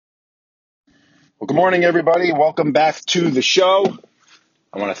Well, good morning, everybody. Welcome back to the show.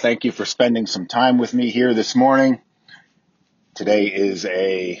 I want to thank you for spending some time with me here this morning. Today is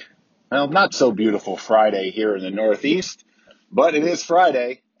not so beautiful Friday here in the Northeast, but it is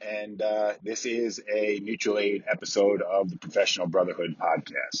Friday, and this is a mutual aid episode of the Professional Brotherhood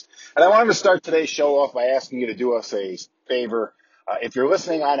podcast. And I wanted to start today's show off by asking you to do us a favor. If you're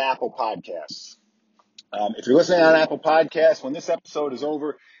listening on Apple Podcasts, when this episode is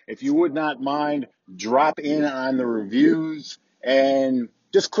over, if you would not mind, drop in on the reviews and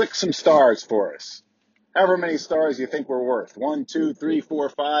just click some stars for us. However many stars you think we're worth. 1, 2, 3, 4,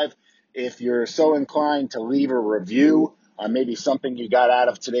 5. If you're so inclined to leave a review on maybe something you got out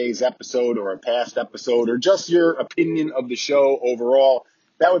of today's episode or a past episode or just your opinion of the show overall,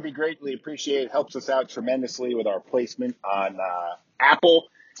 that would be greatly appreciated. It helps us out tremendously with our placement on Apple.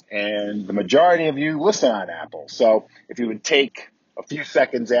 And the majority of you listen on Apple. So if you would take a few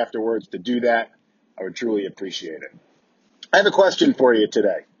seconds afterwards to do that, I would truly appreciate it. I have a question for you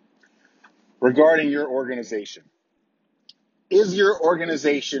today regarding your organization. Is your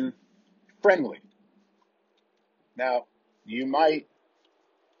organization friendly? Now, you might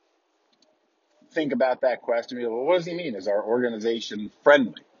think about that question. Well, what does he mean? Is our organization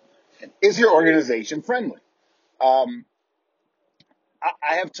friendly? Is your organization friendly?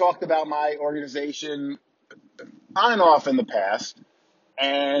 I have talked about my organization on and off in the past,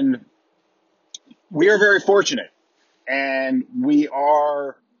 and we are very fortunate, and we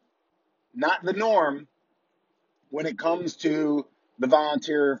are not the norm when it comes to the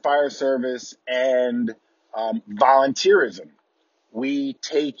volunteer fire service and volunteerism. We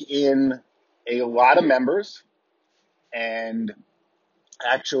take in a lot of members, and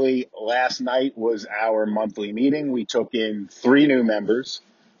actually last night was our monthly meeting. We took in 3 new members.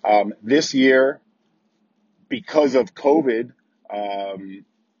 This year, because of COVID,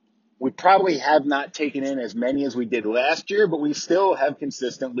 we probably have not taken in as many as we did last year, but we still have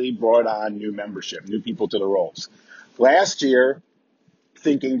consistently brought on new membership, new people to the roles. Last year,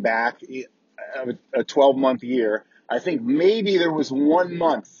 thinking back, a 12-month year, I think maybe there was 1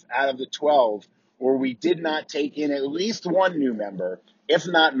 month out of the 12 where we did not take in at least one new member, if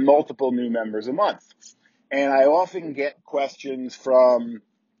not multiple new members a month. And I often get questions from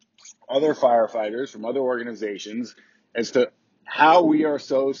other firefighters, from other organizations, as to how we are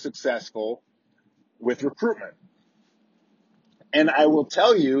so successful with recruitment. And I will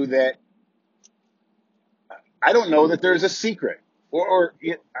tell you that I don't know that there's a secret, or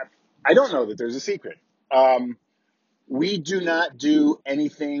I don't know that there's a secret. We do not do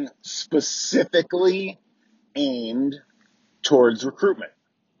anything specifically aimed towards recruitment.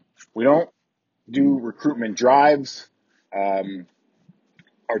 We don't do recruitment drives.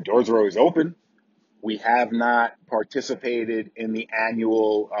 Our doors are always open. We have not participated in the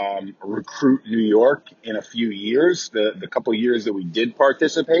annual Recruit New York in a few years. The couple years that we did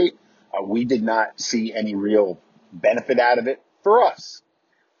participate, we did not see any real benefit out of it for us.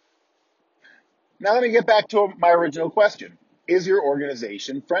 Now let me get back to my original question. Is your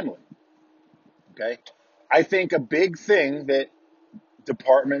organization friendly? Okay. I think a big thing that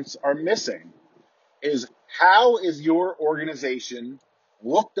departments are missing is, how is your organization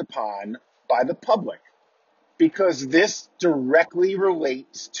looked upon by the public? Because this directly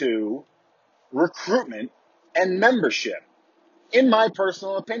relates to recruitment and membership, in my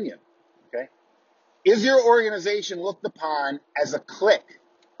personal opinion. Okay. Is your organization looked upon as a clique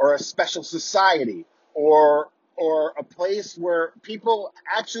or a special society or a place where people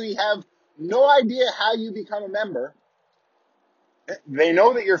actually have no idea how you become a member? They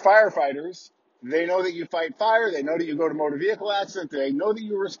know that you're firefighters. They know that you fight fire. They know that you go to motor vehicle accidents. They know that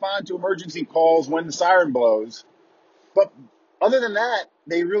you respond to emergency calls when the siren blows. But other than that,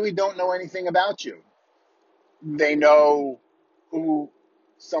 they really don't know anything about you. They know who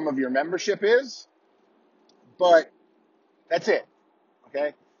some of your membership is, but that's it.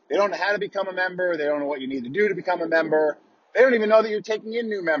 Okay? They don't know how to become a member. They don't know what you need to do to become a member. They don't even know that you're taking in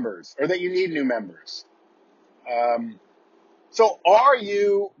new members or that you need new members. So are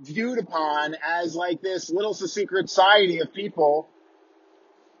you viewed upon as like this little secret society of people?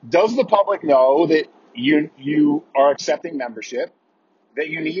 Does the public know that you are accepting membership, that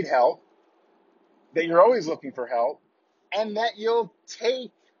you need help, that you're always looking for help, and that you'll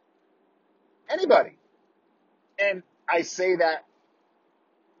take anybody? And I say that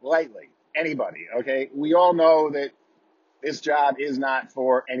lightly, anybody, okay? We all know that this job is not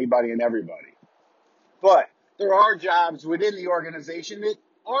for anybody and everybody. But there are jobs within the organization that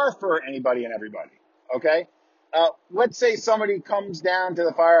are for anybody and everybody, okay? Let's say somebody comes down to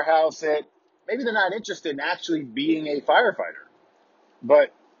the firehouse that maybe they're not interested in actually being a firefighter,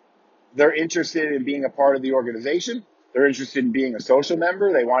 but They're interested in being a part of the organization. They're interested in being a social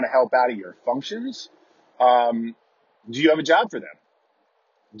member. They want to help out of your functions. Do you have a job for them?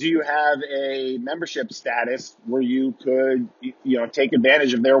 Do you have a membership status where you could, take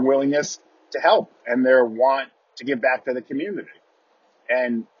advantage of their willingness to help and their want to give back to the community?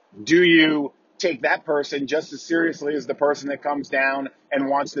 And do you take that person just as seriously as the person that comes down and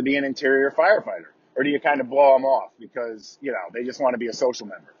wants to be an interior firefighter? Or do you kind of blow them off because, they just want to be a social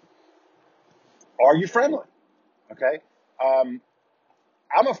member? Are you friendly? Okay.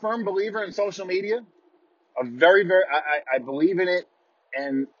 I'm a firm believer in social media. I believe in it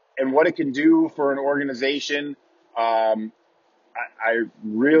and what it can do for an organization. I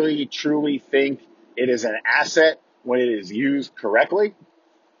really, truly think it is an asset when it is used correctly,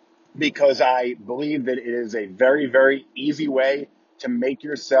 because I believe that it is a very, very easy way to make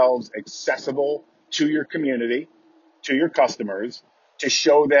yourselves accessible to your community, to your customers, to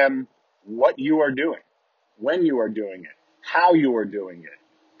show them what you are doing, when you are doing it, how you are doing it,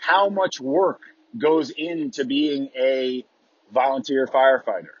 how much work goes into being a volunteer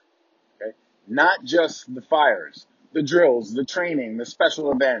firefighter. Okay? Not just the fires, the drills, the training, the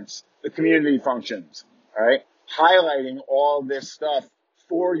special events, the community functions. All right? Highlighting all this stuff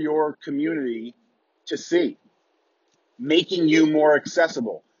for your community to see, making you more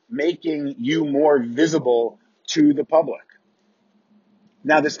accessible, making you more visible to the public.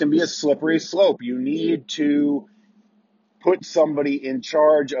 Now, this can be a slippery slope. You need to put somebody in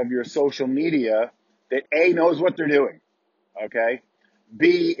charge of your social media that A, knows what they're doing, okay?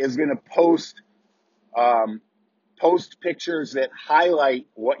 B, is going to post pictures that highlight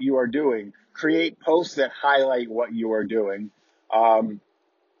what you are doing, create posts that highlight what you are doing,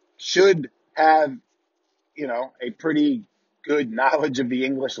 should have, a pretty good knowledge of the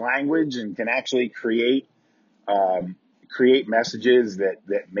English language and can actually create messages that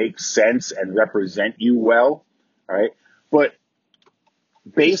make sense and represent you well. All right. But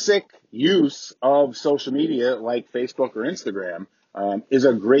basic use of social media like Facebook or Instagram is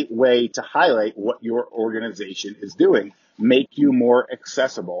a great way to highlight what your organization is doing, make you more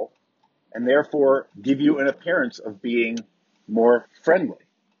accessible, and therefore give you an appearance of being more friendly.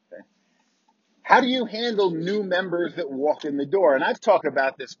 Okay? How do you handle new members that walk in the door? And I've talked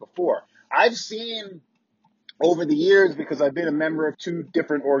about this before. I've seen over the years, because I've been a member of 2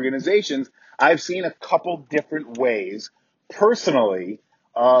 different organizations, I've seen a couple different ways personally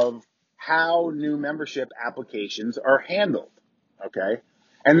of how new membership applications are handled. Okay.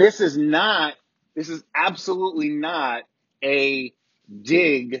 And this is absolutely not a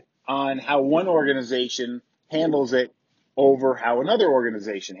dig on how one organization handles it over how another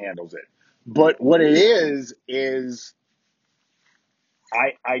organization handles it. But what it is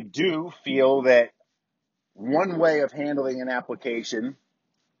I do feel that one way of handling an application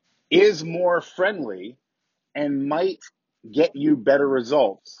is more friendly and might get you better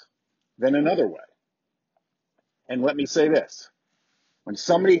results than another way. And let me say this. When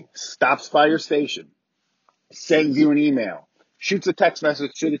somebody stops by your station, sends you an email, shoots a text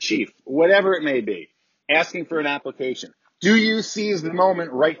message to the chief, whatever it may be, asking for an application, do you seize the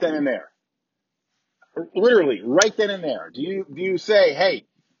moment right then and there? Literally, right then and there. Do you say, hey,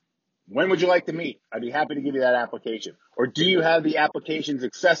 when would you like to meet? I'd be happy to give you that application. Or do you have the applications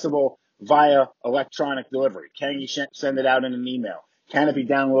accessible via electronic delivery? Can you send it out in an email? Can it be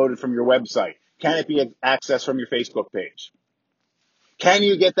downloaded from your website? Can it be accessed from your Facebook page? Can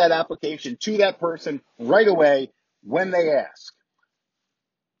you get that application to that person right away when they ask?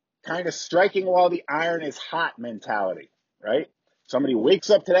 Kind of striking while the iron is hot mentality, right? Somebody wakes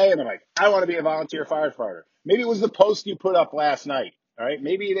up today and they're like, I want to be a volunteer firefighter. Maybe it was the post you put up last night, all right?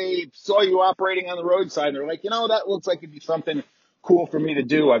 Maybe they saw you operating on the roadside and they're like, that looks like it'd be something cool for me to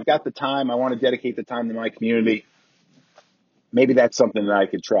do. I've got the time. I want to dedicate the time to my community. Maybe that's something that I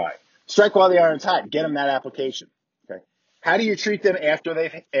could try. Strike while the iron's hot. Get them that application. Okay. How do you treat them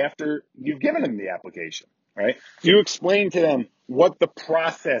after you've given them the application? Right? You explain to them what the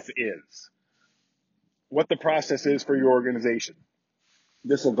process is. What the process is for your organization.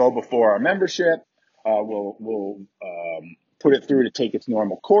 This will go before our membership. We'll put it through to take its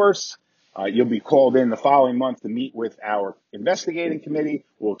normal course. You'll be called in the following month to meet with our investigating committee.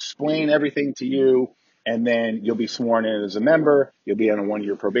 We'll explain everything to you, and then you'll be sworn in as a member. You'll be on a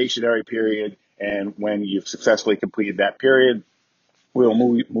 1-year probationary period, and when you've successfully completed that period, we'll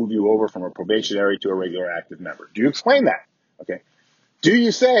move you over from a probationary to a regular active member. Do you explain that? Okay. Do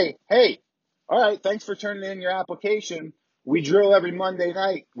you say, hey, all right, thanks for turning in your application. We drill every Monday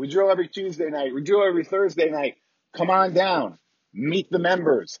night. We drill every Tuesday night. We drill every Thursday night. Come on down. Meet the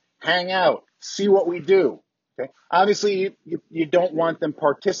members. Hang out. See what we do. Okay. Obviously, you don't want them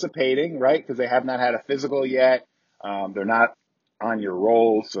participating, right? Because they have not had a physical yet. They're not on your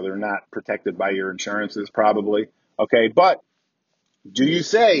roll, so they're not protected by your insurances, probably. Okay. But do you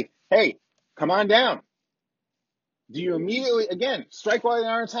say, hey, come on down? Do you immediately, again, strike while the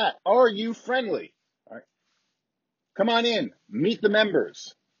iron's hot? Are you friendly? All right. Come on in, meet the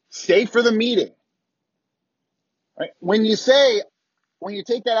members, stay for the meeting. Right? When you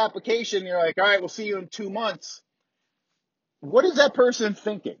take that application, you're like, all right, we'll see you in 2 months. What is that person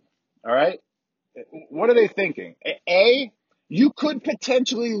thinking? All right. What are they thinking? A, you could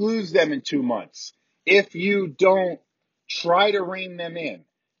potentially lose them in 2 months if you don't try to rein them in,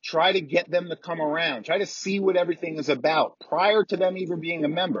 try to get them to come around, try to see what everything is about prior to them even being a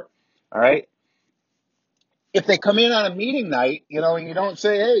member. All right. If they come in on a meeting night, and you don't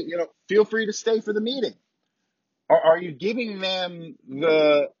say, hey, feel free to stay for the meeting. Are you giving them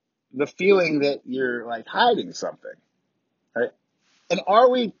the feeling that you're like hiding something? Right? And are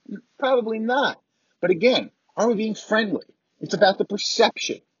we? Probably not. But again, are we being friendly? It's about the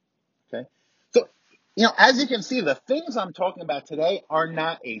perception. Okay. So, as you can see, the things I'm talking about today are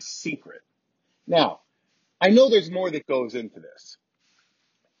not a secret. Now, I know there's more that goes into this.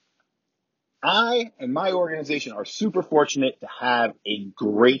 I and my organization are super fortunate to have a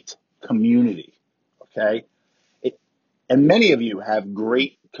great community. Okay. And many of you have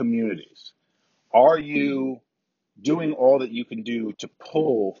great communities. Are you doing all that you can do to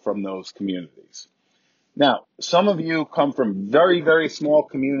pull from those communities? Now, some of you come from very, very small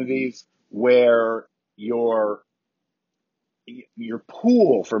communities where your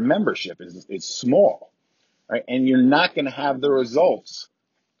pool for membership is small, right? And you're not going to have the results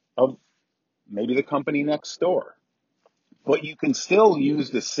of maybe the company next door. But you can still use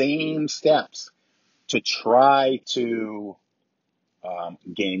the same steps to try to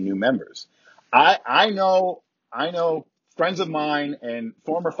gain new members. I know friends of mine and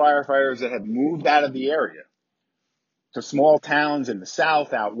former firefighters that have moved out of the area to small towns in the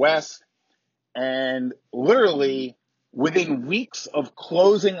South, out west, and literally within weeks of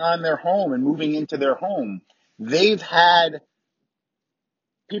closing on their home and moving into their home, they've had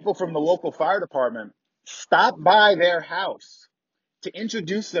people from the local fire department stop by their house to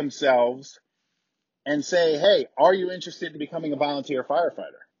introduce themselves and say, hey, are you interested in becoming a volunteer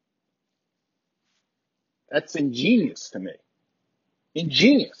firefighter? That's ingenious to me.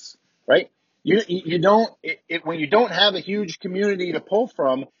 Ingenious, right? You don't when you don't have a huge community to pull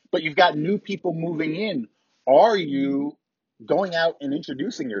from, but you've got new people moving in. Are you going out and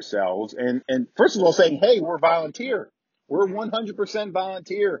introducing yourselves and first of all saying, hey, we're volunteer, we're 100%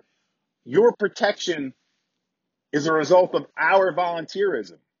 volunteer. Your protection is a result of our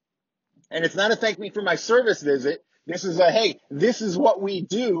volunteerism, and it's not a thank me for my service visit. This is a hey, this is what we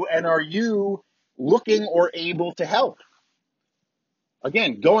do, and are you looking or able to help?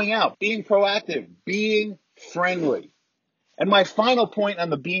 Again, going out, being proactive, being friendly. And my final point on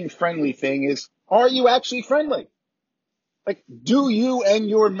the being friendly thing is, are you actually friendly? Like, do you and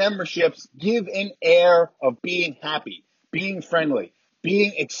your memberships give an air of being happy, being friendly,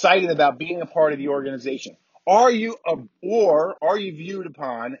 being excited about being a part of the organization? Or are you viewed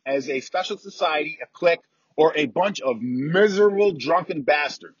upon as a special society, a clique, or a bunch of miserable drunken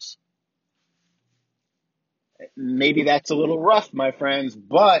bastards? Maybe that's a little rough, my friends,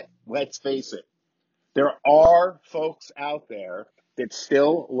 but let's face it. There are folks out there that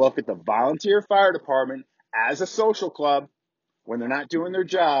still look at the volunteer fire department as a social club when they're not doing their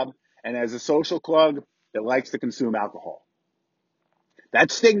job and as a social club that likes to consume alcohol.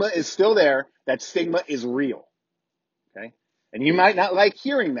 That stigma is still there. That stigma is real. Okay. And you might not like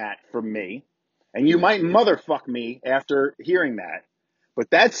hearing that from me, and you might motherfuck me after hearing that. But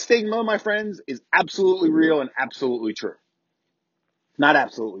that stigma, my friends, is absolutely real and absolutely true. Not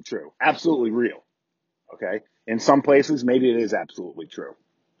absolutely true. Absolutely real. Okay. In some places, maybe it is absolutely true.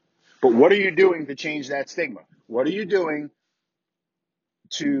 But what are you doing to change that stigma? What are you doing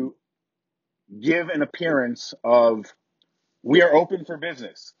to give an appearance of we are open for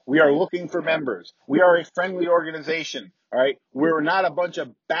business. We are looking for members. We are a friendly organization. All right. We're not a bunch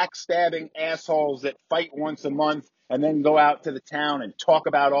of backstabbing assholes that fight once a month and then go out to the town and talk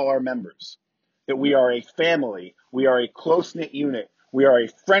about all our members. That we are a family. We are a close knit unit. We are a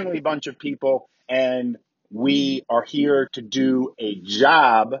friendly bunch of people, and we are here to do a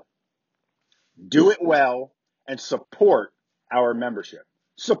job, do it well, and support our membership.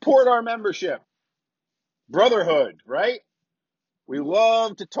 Support our membership. Brotherhood, right? We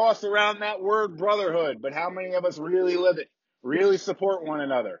love to toss around that word brotherhood, but how many of us really live it? Really support one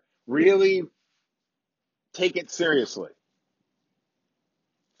another? Really take it seriously?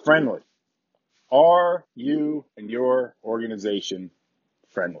 Friendly. Are you and your organization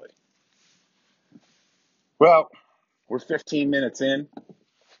friendly? Well, we're 15 minutes in.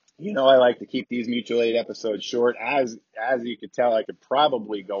 You know, I like to keep these mutual aid episodes short. As you could tell, I could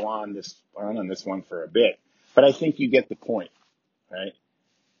probably go on this one for a bit, but I think you get the point, right?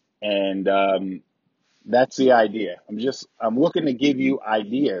 And that's the idea. I'm looking to give you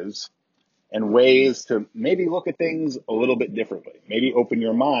ideas and ways to maybe look at things a little bit differently. Maybe open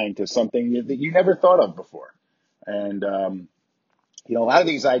your mind to something that you never thought of before. And a lot of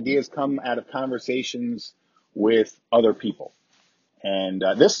these ideas come out of conversations with other people. And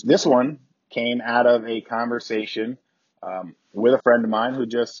this one came out of a conversation with a friend of mine who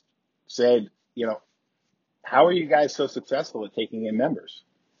just said, how are you guys so successful at taking in members?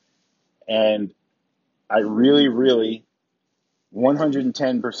 And I really, really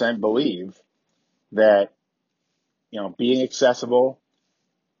 110% believe that, being accessible,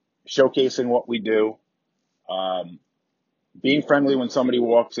 showcasing what we do, being friendly when somebody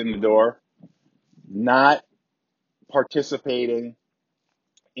walks in the door, not participating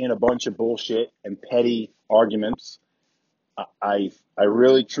in a bunch of bullshit and petty arguments. I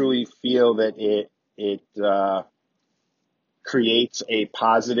really truly feel that it creates a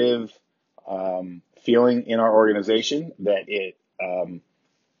positive feeling in our organization, that it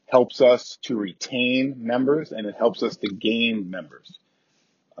helps us to retain members and it helps us to gain members.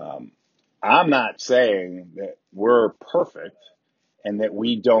 I'm not saying that we're perfect and that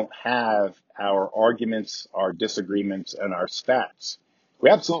we don't have our arguments, our disagreements, and our spats. We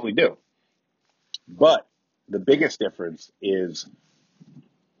absolutely do. But the biggest difference is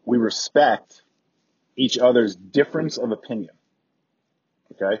we respect each other's difference of opinion.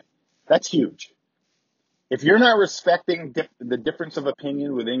 Okay? That's huge. If you're not respecting the difference of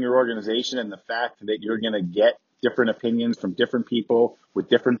opinion within your organization and the fact that you're going to get different opinions from different people with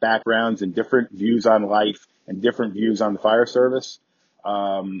different backgrounds and different views on life and different views on the fire service,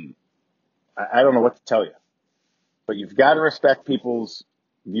 I don't know what to tell you. But you've got to respect people's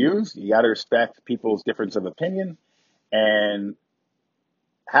views. You got to respect people's difference of opinion and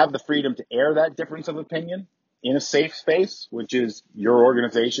have the freedom to air that difference of opinion in a safe space, which is your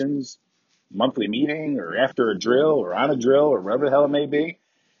organization's monthly meeting or after a drill or on a drill or whatever the hell it may be.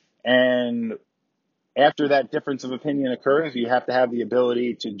 And after that difference of opinion occurs, you have to have the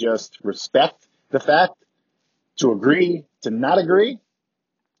ability to just respect the fact, to agree, to not agree,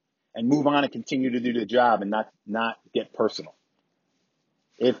 and move on and continue to do the job and not get personal.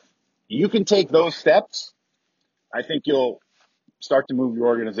 If you can take those steps, I think you'll start to move your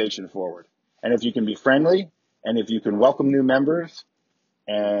organization forward. And if you can be friendly and if you can welcome new members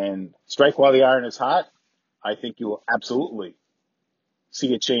and strike while the iron is hot, I think you will absolutely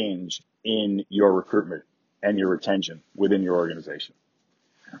see a change in your recruitment and your retention within your organization.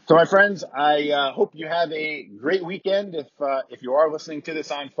 So my friends, I hope you have a great weekend. If you are listening to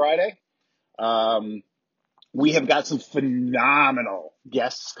this on Friday, we have got some phenomenal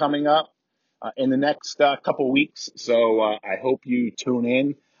guests coming up in the next couple weeks. So I hope you tune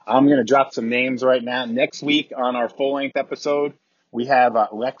in. I'm going to drop some names right now. Next week on our full-length episode, we have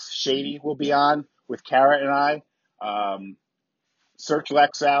Lex Shady will be on with Kara and I. Search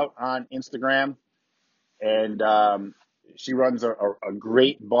Lex out on Instagram, and she runs a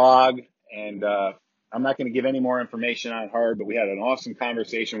great blog. And I'm not going to give any more information on her, but we had an awesome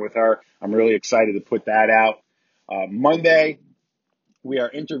conversation with her. I'm really excited to put that out. Monday, we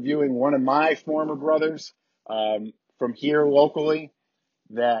are interviewing one of my former brothers from here locally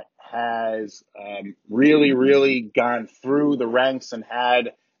that has really, really gone through the ranks and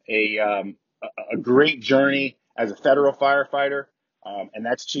had a great journey as a federal firefighter. And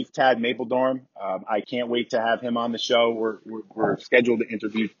that's Chief Tad Mapledorm. I can't wait to have him on the show. We're scheduled to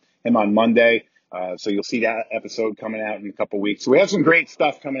interview him on Monday. So you'll see that episode coming out in a couple weeks. So we have some great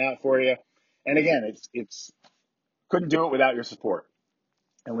stuff coming out for you. And again, it's couldn't do it without your support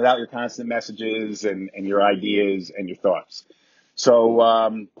and without your constant messages and your ideas and your thoughts.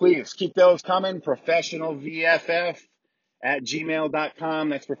 So please keep those coming. professionalvff@gmail.com.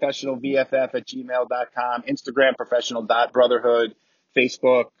 That's professionalvff@gmail.com. Instagram, professional.brotherhood.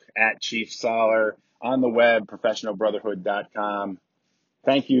 Facebook, @Chief On the web, professionalbrotherhood.com.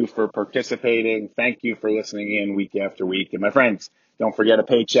 Thank you for participating. Thank you for listening in week after week. And my friends, don't forget, a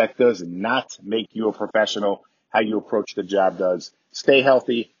paycheck does not make you a professional. How you approach the job does. Stay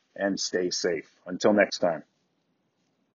healthy and stay safe. Until next time.